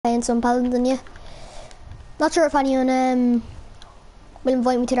playing some paladins and yeah. Not sure if anyone will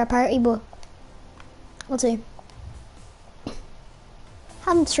invite me to their party, but we'll see.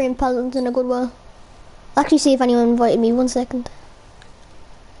 Haven't streamed paladins in a good while. I'll actually see if anyone invited me. 1 second.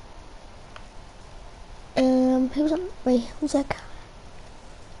 Who's on? Wait, 1 sec.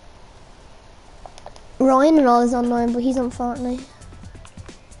 Ryan and all is online, but he's on Fortnite.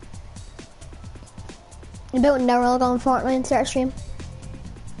 In about an hour I'll go on Fortnite and start a stream.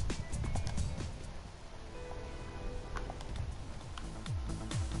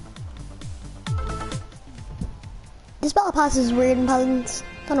 This battle pass is weird in Paladins.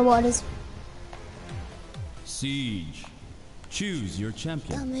 Don't know what it is. Siege. Choose your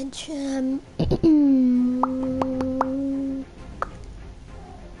champion. Damage.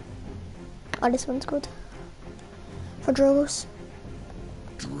 Oh, this one's good. For Drogos.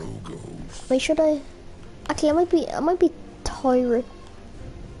 Wait, should I? Actually, I might be tired.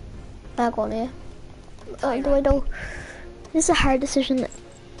 Not going here. Do I know? This is a hard decision.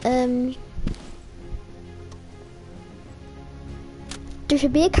 There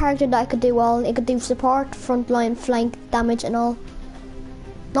should be a character that I could do all. It could do support, frontline, flank, damage, and all.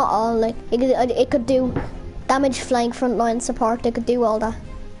 Not all, like it could do damage, flank, frontline, support. It could do all that.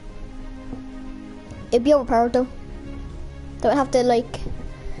 It'd be overpowered though. They would have to like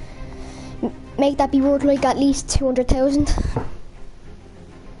make that be worth like at least 200,000,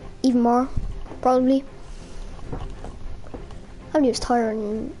 even more, probably. I haven't used Tyre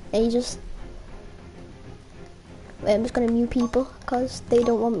in ages. I'm just gonna mute people because they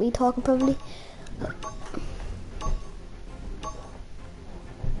don't want me talking probably.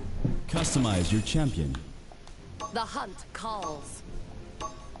 Customize your champion. The hunt calls.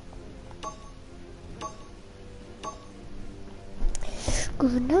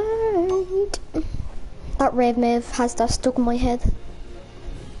 Good night. That Rave Maeve has that stuck in my head.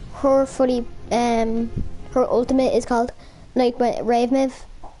 Her fully, her ultimate is called, like when Rave Maeve,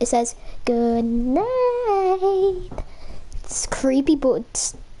 it says good night. It's creepy, but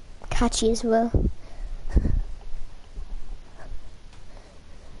it's catchy as well.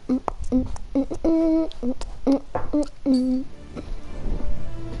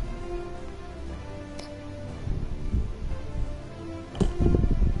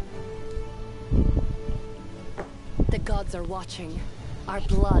 The gods are watching. Our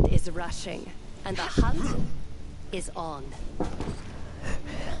blood is rushing, and the hunt is on.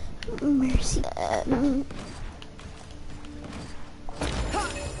 Mercy. I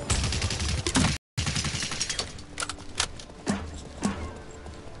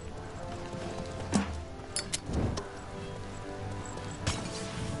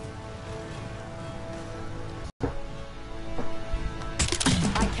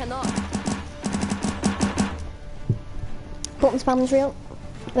cannot. Button spam is real.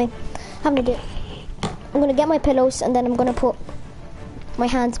 Wait, I'm gonna do it. I'm gonna get my pillows and then I'm gonna put my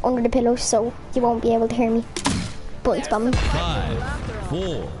hands under the pillows so you won't be able to hear me. Button spamming. 5,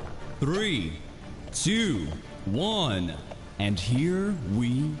 4, 3, 2, 1, and here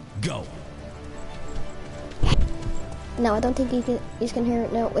we go. No, I don't think you can hear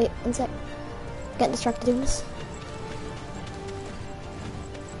it now. Wait, 1 sec. Getting distracted doing this.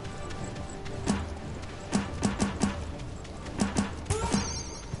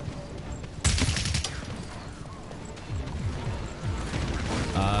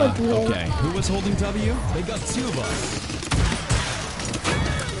 Okay, who was holding W? They got 2 of us.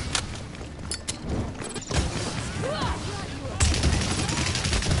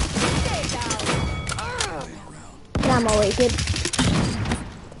 Get ammo, wait, kid.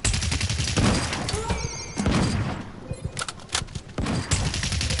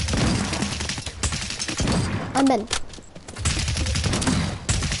 I'm bent.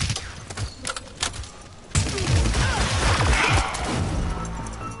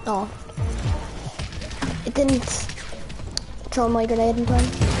 Oh. It didn't throw my grenade in time.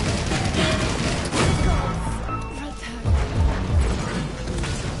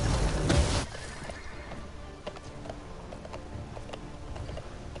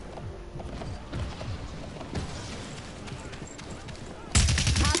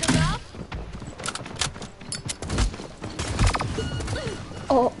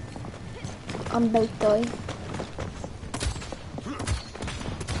 Oh. I'm about to die.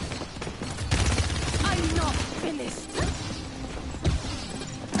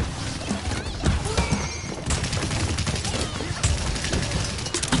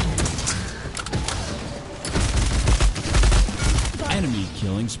 Enemy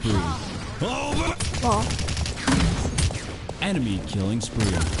killing spree. Oh. Enemy killing spree.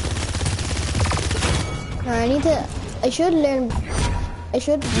 I should learn I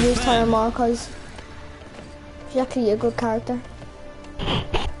should use Tyra more because she's actually a good character.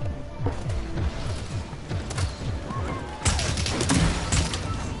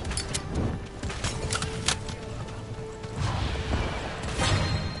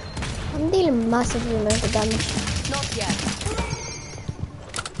 I'm dealing massive amount of damage. Not yet.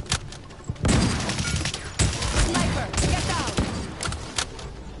 Sniper, get down.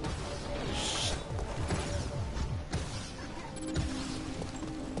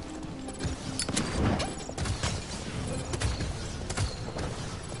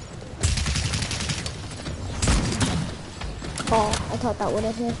 Oh, I thought that would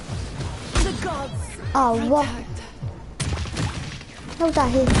have hit. The gods. Oh, what? How'd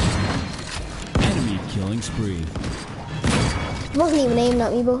that hit? Enemy killing spree. Wasn't even aiming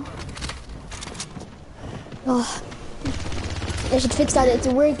at me, bro. Oh, I should fix that. It's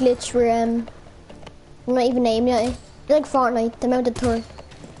a weird glitch where I'm not even aiming at you. It's like Fortnite, the mounted turret.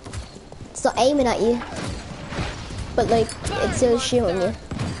 It's not aiming at you, but like it's still shooting you.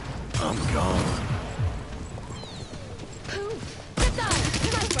 I'm gone.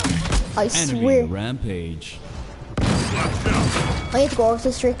 I swear. Enemy rampage. I need to go off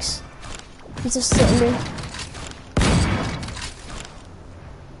the tricks. He's just sitting there.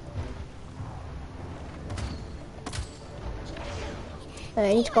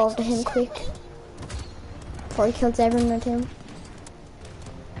 I need to go after him quick before he kills everyone with him.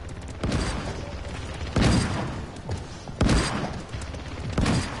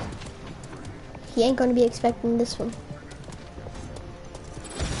 He ain't gonna be expecting this one.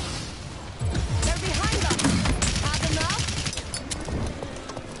 They're behind us. Have enough?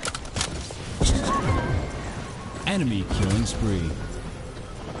 Enemy killing spree.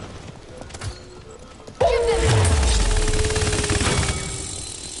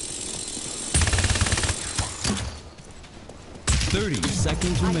 30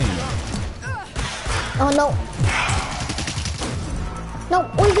 seconds remaining. Oh no. No,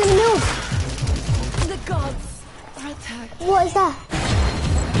 what are you gonna move? The gods are attacked. What is that?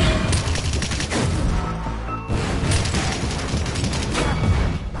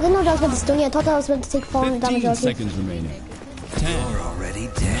 I didn't know that was meant to stun you. I thought that was meant to take 400 damage 15 off you. seconds remaining. 10, You're already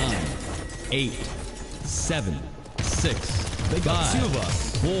dead. 9, 8, 7, 6, they got 5, 2 of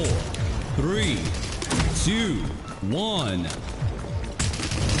us. 4, 3, 2, 1.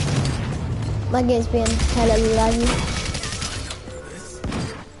 My game's being hella laggy.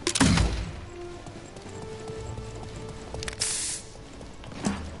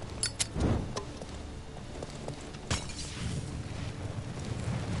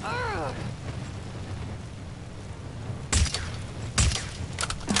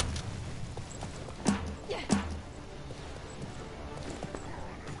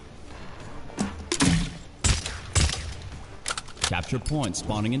 Capture point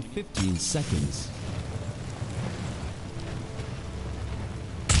spawning in 15 seconds.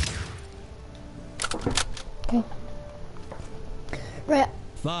 Okay. Right.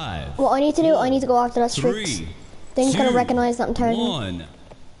 5. What I need to do, I need to go after that 3, Strix. Then he's gonna 2, recognize that I'm turning. 1.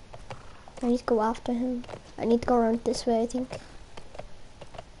 I need to go after him. I need to go around this way, I think.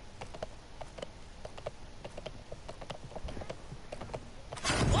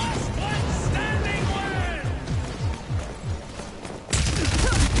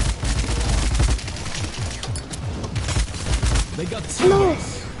 They got 2. No!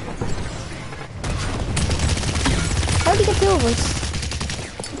 How did he get 2 of us?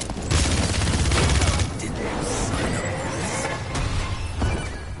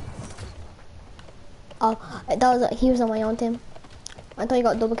 Oh, that was he was on my own team. I thought he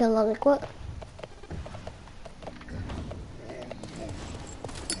got double kill and I was like, what?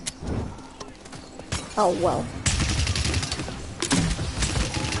 Oh well.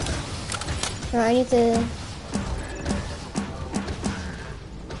 Alright, I need to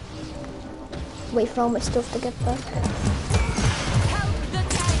wait for all my stuff to get back. Help the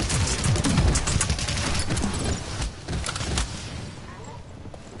tank.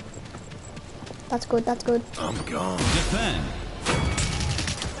 That's good, that's good. I'm gone. Defend.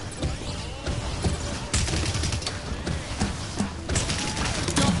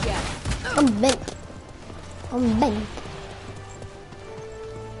 Not yet. I'm bent. I'm bent.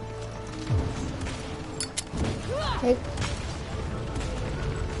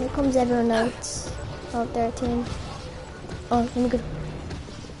 Here comes everyone else out there, team. Oh, let me go.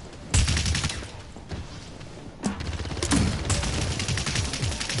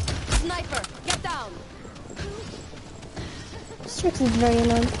 Sniper, get down. Strix is very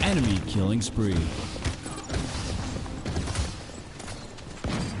annoying. Enemy killing spree.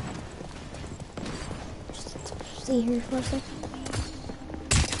 Just stay here for a sec.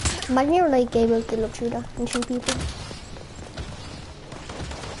 Imagine you're like able to look through that and shoot people.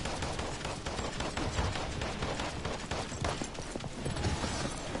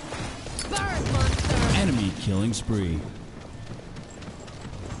 Enemy killing spree.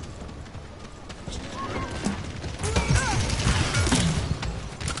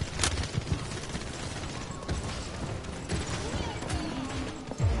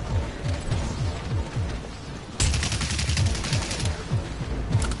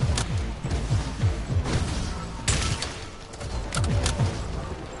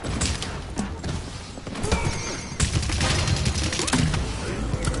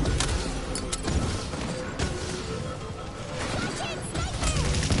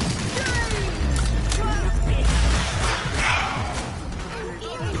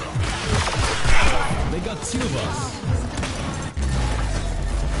 Two of us.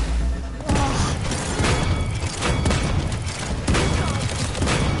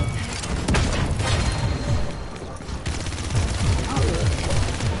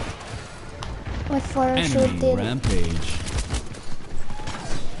 My fire shoot Enemy did. rampage.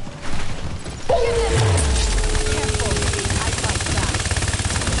 Careful,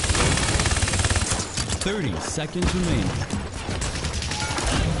 30 seconds remaining.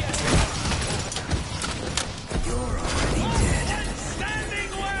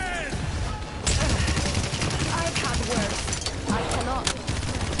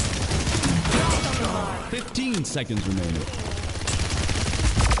 Seconds remaining.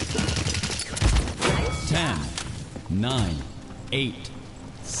 10, 9, 8,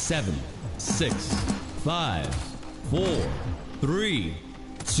 7, 6, 5, 4, 3,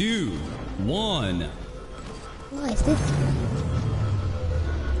 2, 1. What is this?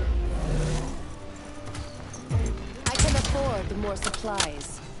 I can afford more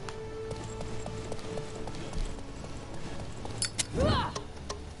supplies.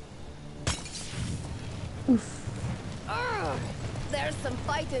 There's some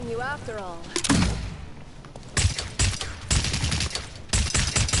fight in you after all.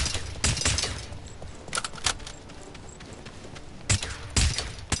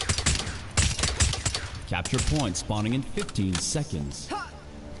 Capture point spawning in 15 seconds. I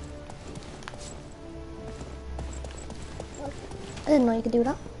didn't know you could do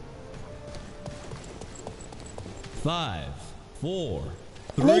that. 5, 4,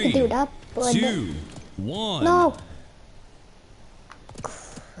 I know you 3, could do that, but I 2, didn't. 1. No!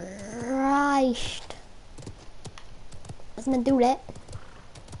 Christ. Doesn't do that.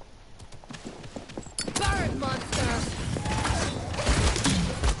 Burn, monster!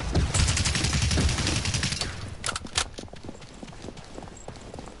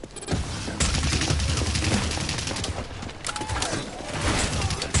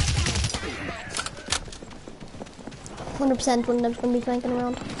 100% one of them's gonna be flanking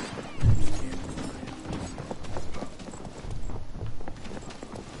around.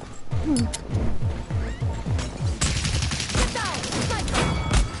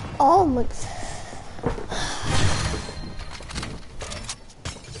 Oh my...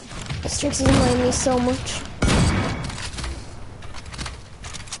 Strix is annoying me so much.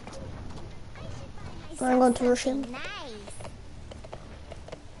 I'm going to rush him.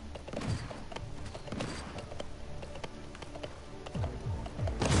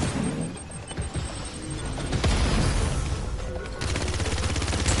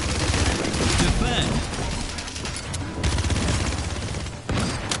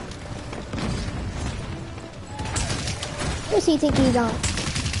 Who's he thinking he got?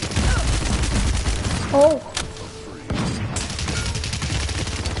 Oh.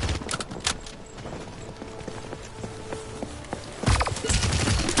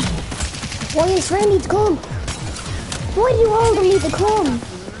 Why is Randy to come? Why do all of them need to come?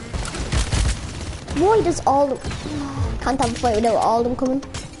 Why does all of them... Can't have a fight without all of them coming.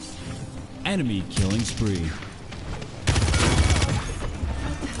 Enemy killing spree.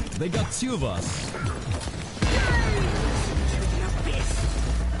 They got two of us.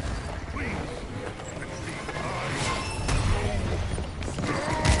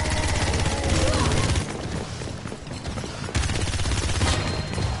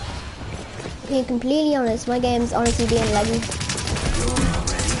 Being completely honest, my game's honestly being laggy.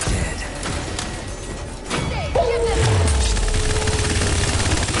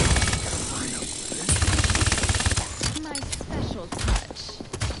 My special touch.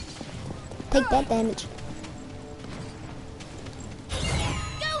 Take that damage.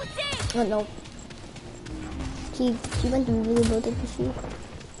 Oh no. He went invisible, did you see?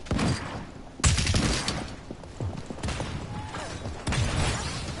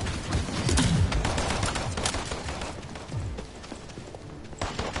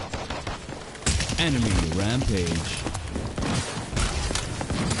 Enemy rampage.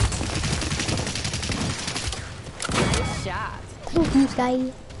 Nice shot. Thank you,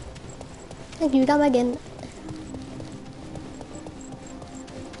 Sky. Thank you, come again.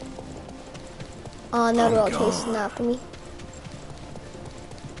 Oh, now they're all chasing after me.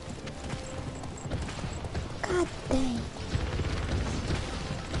 God dang.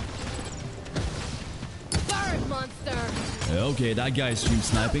 Bird monster. Okay, that guy's stream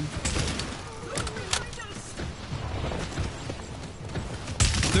sniping.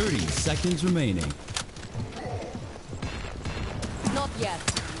 30 seconds remaining. Not yet.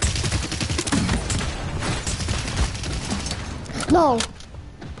 No!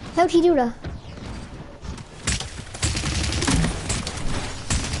 How'd he do that?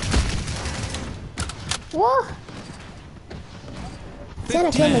 What? Then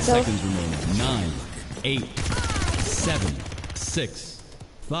I killed 10 myself. seconds remaining. 9, 8, 7, 6,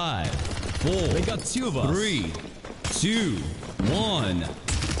 5, 4. They got 2 of us. 3, 2, 1.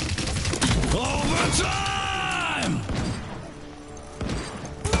 Overtime!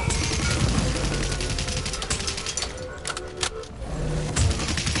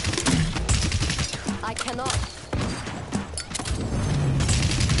 I cannot.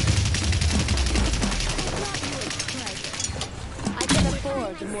 I can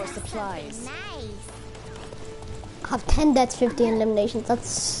afford more supplies. I have 10 deaths, 15 eliminations. That's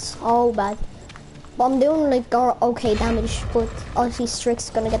so bad. But I'm doing like okay damage, but obviously Strick's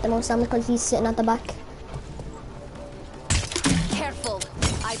gonna get the most damage because he's sitting at the back. Careful.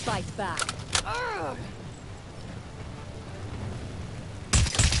 I bite back. Urgh.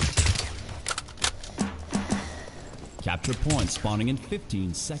 Capture point spawning in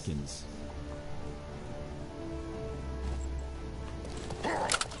 15 seconds.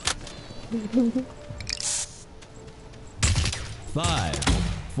 Five,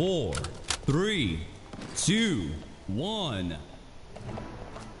 4, 3, 2, 1.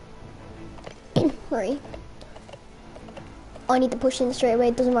 Right. I need to push in straight away.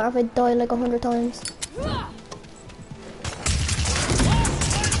 It doesn't matter if I die like 100 times.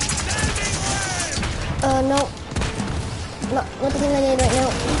 No. Not the thing I need right now.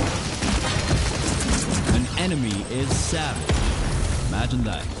 An enemy is savage. Imagine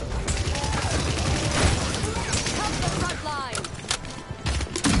that. Help the front line.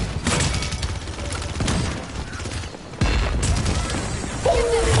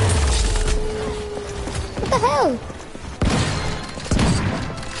 What the hell?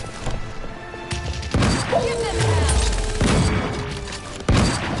 Give them hell.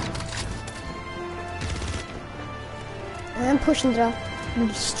 I'm pushing through.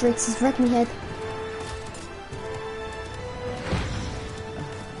 Strix is wrecking my head.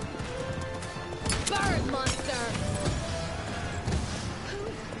 Bird monster.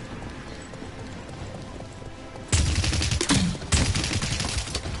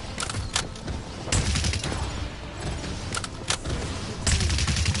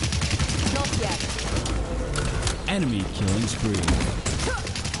 Not yet. Enemy killing spree.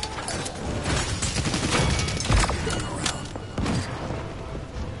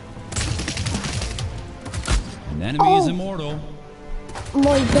 An enemy is immortal.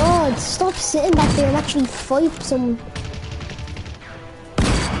 My god, stop sitting back there and actually fight some.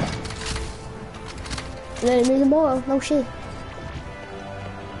 Let me more. No shit.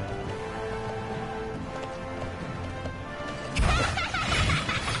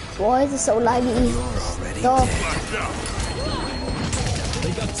 Why is it so laggy? Stop.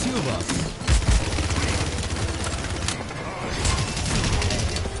 They got 2 of us.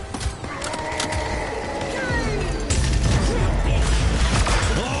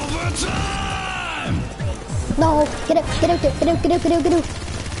 Overtime! No, get out, get out, get out, get out, get out, get out.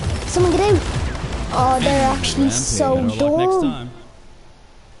 Someone get out. Oh, they're actually so Better luck next dumb. time.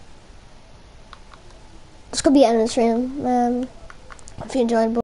 This could be the end of the stream. If you enjoyed.